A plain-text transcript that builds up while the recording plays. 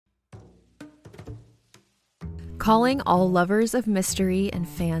Calling all lovers of mystery and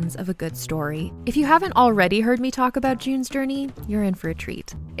fans of a good story. If you haven't already heard me talk about June's Journey, you're in for a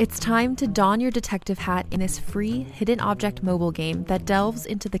treat. It's time to don your detective hat in this free hidden object mobile game that delves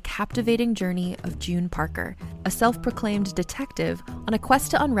into the captivating journey of June Parker, a self-proclaimed detective on a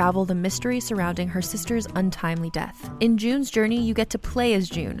quest to unravel the mystery surrounding her sister's untimely death. In June's Journey, you get to play as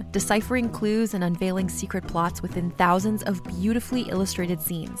June, deciphering clues and unveiling secret plots within thousands of beautifully illustrated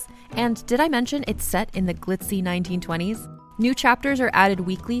scenes. And did I mention it's set in the glitzy 1920s? New chapters are added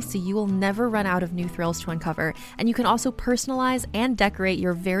weekly, so you will never run out of new thrills to uncover, and you can also personalize and decorate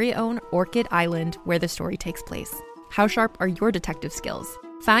your very own Orchid Island where the story takes place. How sharp are your detective skills?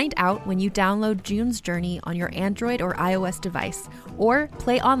 Find out when you download June's Journey on your Android or iOS device, or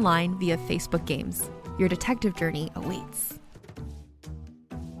play online via Facebook Games. Your detective journey awaits.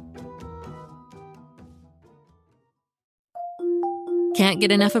 Can't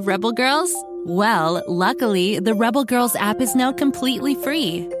get enough of Rebel Girls? Well, luckily, the Rebel Girls app is now completely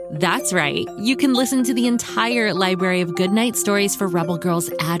free. That's right. You can listen to the entire library of goodnight stories for Rebel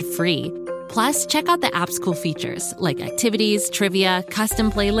Girls ad-free. Plus, check out the app's cool features like activities, trivia,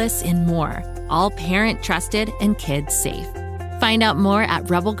 custom playlists, and more. All parent-trusted and kids-safe. Find out more at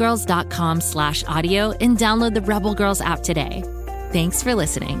rebelgirls.com/audio and download the Rebel Girls app today. Thanks for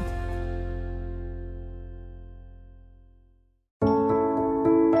listening.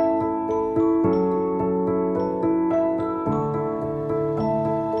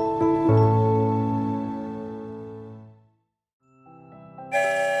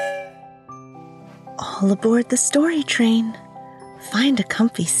 All aboard the story train. Find a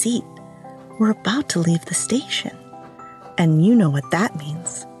comfy seat. We're about to leave the station. And you know what that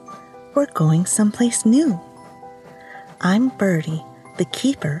means. We're going someplace new. I'm Birdie, the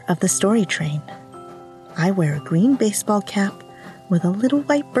keeper of the story train. I wear a green baseball cap with a little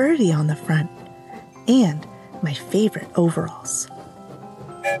white birdie on the front and my favorite overalls.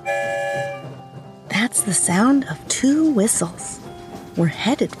 That's the sound of 2 whistles. We're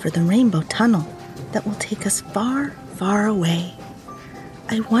headed for the Rainbow Tunnel that will take us far, far away.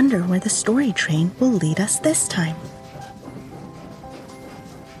 I wonder where the story train will lead us this time.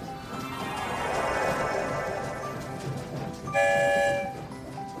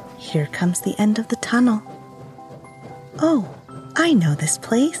 Here comes the end of the tunnel. Oh, I know this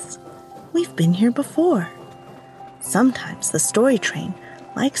place. We've been here before. Sometimes the story train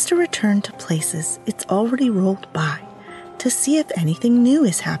likes to return to places it's already rolled by to see if anything new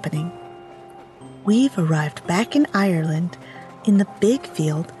is happening. We've arrived back in Ireland in the big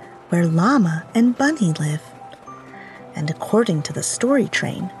field where Llama and Bunny live. And according to the story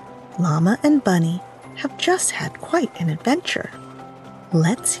train, Llama and Bunny have just had quite an adventure.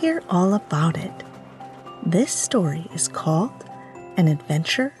 Let's hear all about it. This story is called An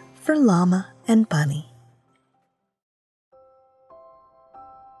Adventure for Llama and Bunny.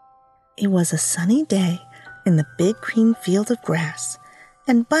 It was a sunny day in the big green field of grass,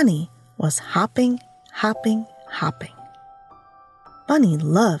 and Bunny was hopping, hopping, hopping. Bunny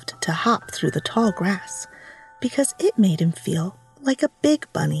loved to hop through the tall grass because it made him feel like a big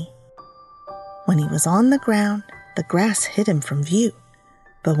bunny. When he was on the ground, the grass hid him from view,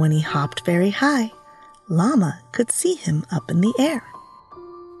 but when he hopped very high, Llama could see him up in the air.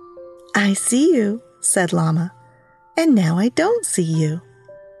 "I see you," said Llama, "and now I don't see you."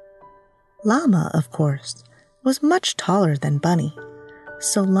 Llama, of course, was much taller than Bunny,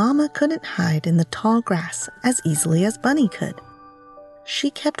 so Llama couldn't hide in the tall grass as easily as Bunny could.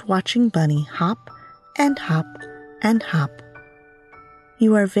 She kept watching Bunny hop and hop and hop.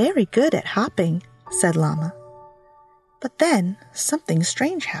 "You are very good at hopping," said Llama. But then something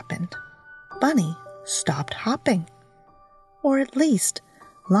strange happened. Bunny stopped hopping. Or at least,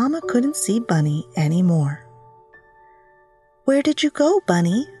 Llama couldn't see Bunny anymore. "Where did you go,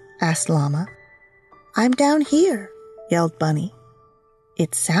 Bunny?" asked Llama. "I'm down here," yelled Bunny.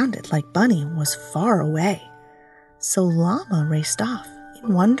 It sounded like Bunny was far away, so Llama raced off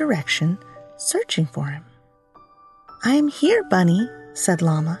in one direction, searching for him. "I am here, Bunny," said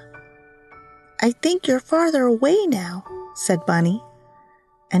Llama. "I think you're farther away now," said Bunny.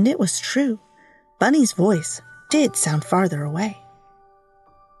 And it was true. Bunny's voice did sound farther away.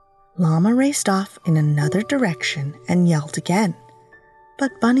 Llama raced off in another direction and yelled again,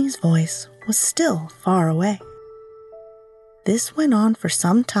 but Bunny's voice was still far away. This went on for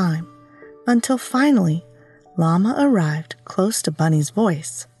some time, until finally Llama arrived close to Bunny's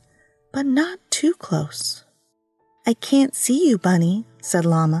voice, but not too close. "I can't see you, Bunny," said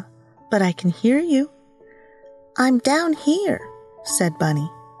Llama, "but I can hear you." "I'm down here," said Bunny.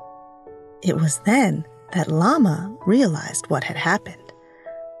 It was then that Llama realized what had happened.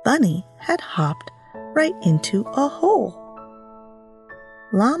 Bunny had hopped right into a hole.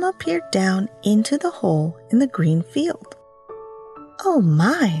 Llama peered down into the hole in the green field. "Oh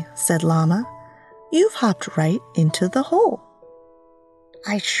my," said Llama, "you've hopped right into the hole."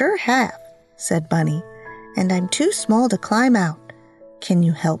 "I sure have," said Bunny, "and I'm too small to climb out. Can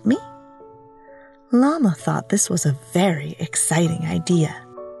you help me?" Llama thought this was a very exciting idea.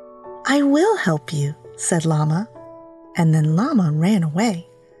 "I will help you," said Llama, and then Llama ran away.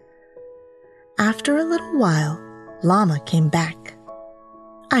 After a little while, Llama came back.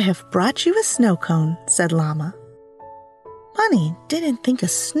 "I have brought you a snow cone," said Llama. Bunny didn't think a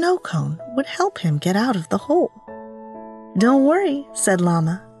snow cone would help him get out of the hole. "Don't worry," said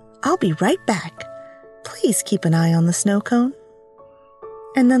Llama. "I'll be right back. Please keep an eye on the snow cone."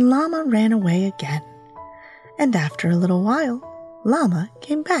 And then Llama ran away again. And after a little while, Llama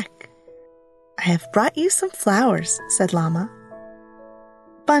came back. "I have brought you some flowers," said Llama.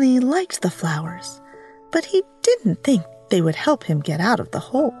 Bunny liked the flowers, but he didn't think they would help him get out of the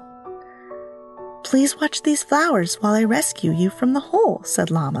hole. "Please watch these flowers while I rescue you from the hole,"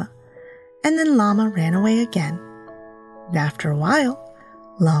 said Llama. And then Llama ran away again. And after a while,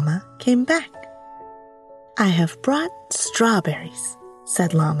 Llama came back. "I have brought strawberries,"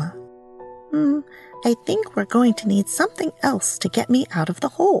 said Llama. I think we're going to need something else to get me out of the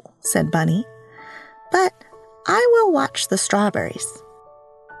hole," said Bunny. "But I will watch the strawberries."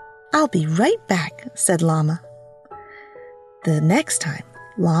 "I'll be right back," said Llama. The next time,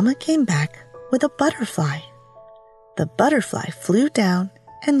 Llama came back with a butterfly. The butterfly flew down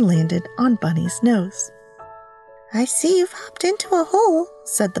and landed on Bunny's nose. "I see you've hopped into a hole,"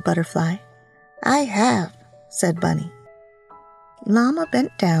 said the butterfly. "I have," said Bunny. Llama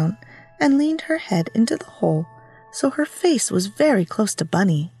bent down and leaned her head into the hole so her face was very close to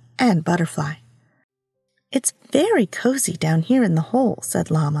Bunny and Butterfly. "It's very cozy down here in the hole,"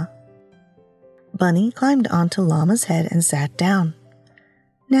 said Llama. Bunny climbed onto Llama's head and sat down.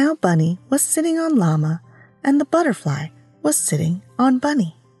 Now Bunny was sitting on Llama and the butterfly was sitting on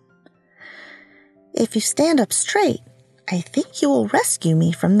Bunny. "If you stand up straight, I think you will rescue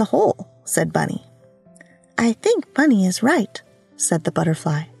me from the hole," said Bunny. "I think Bunny is right," said the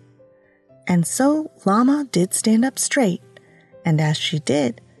butterfly. And so Llama did stand up straight, and as she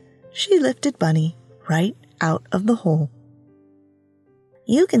did, she lifted Bunny right out of the hole.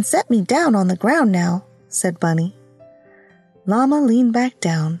 "You can set me down on the ground now," said Bunny. Llama leaned back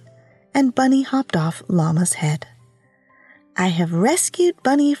down, and Bunny hopped off Llama's head. "I have rescued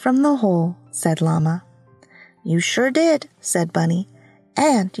Bunny from the hole," said Llama. "You sure did," said Bunny,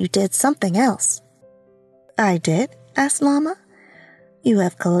 "and you did something else." "I did?" asked Llama. "You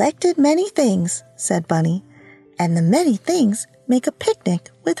have collected many things," said Bunny, "and the many things make a picnic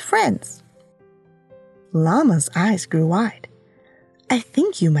with friends." Llama's eyes grew wide. "I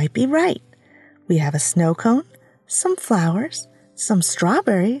think you might be right. We have a snow cone, some flowers, some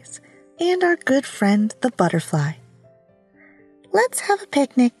strawberries, and our good friend the butterfly." "Let's have a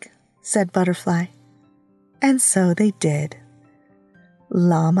picnic," said Butterfly. And so they did.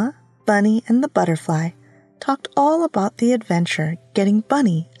 Llama, Bunny, and the butterfly talked all about the adventure getting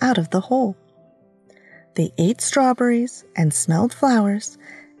Bunny out of the hole. They ate strawberries and smelled flowers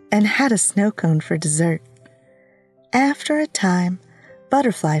and had a snow cone for dessert. After a time,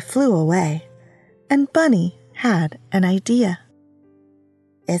 Butterfly flew away, and Bunny had an idea.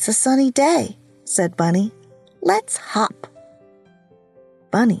 "It's a sunny day," said Bunny. "Let's hop."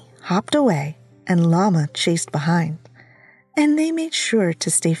 Bunny hopped away, and Llama chased behind, and they made sure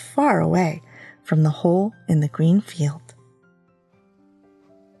to stay far away from the hole in the green field.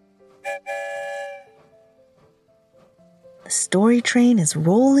 The story train is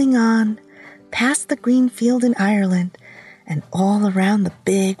rolling on, past the green field in Ireland, and all around the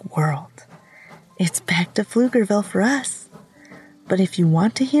big world. It's back to Pflugerville for us. But if you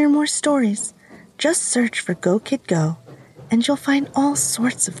want to hear more stories, just search for Go Kid Go, and you'll find all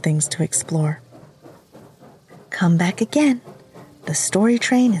sorts of things to explore. Come back again. The story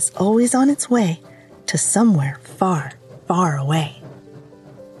train is always on its way to somewhere far, far away.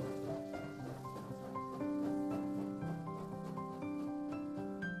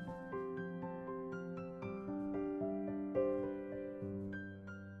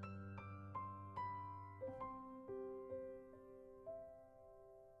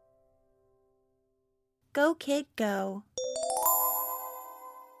 Go Kid Go.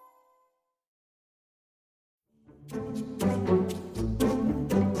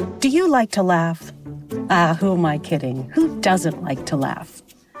 Do you like to laugh? Who am I kidding? Who doesn't like to laugh?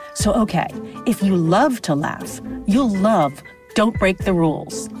 So, okay, if you love to laugh, you'll love Don't Break the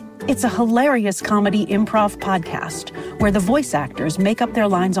Rules. It's a hilarious comedy improv podcast where the voice actors make up their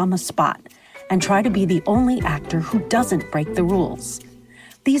lines on the spot, and try to be the only actor who doesn't break the rules.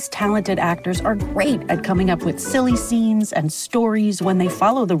 These talented actors are great at coming up with silly scenes and stories when they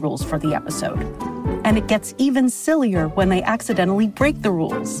follow the rules for the episode. And it gets even sillier when they accidentally break the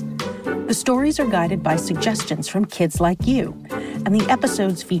rules. The stories are guided by suggestions from kids like you, and the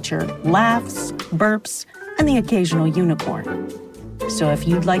episodes feature laughs, burps, and the occasional unicorn. So if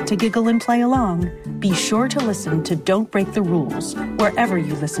you'd like to giggle and play along, be sure to listen to Don't Break the Rules wherever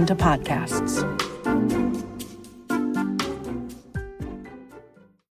you listen to podcasts.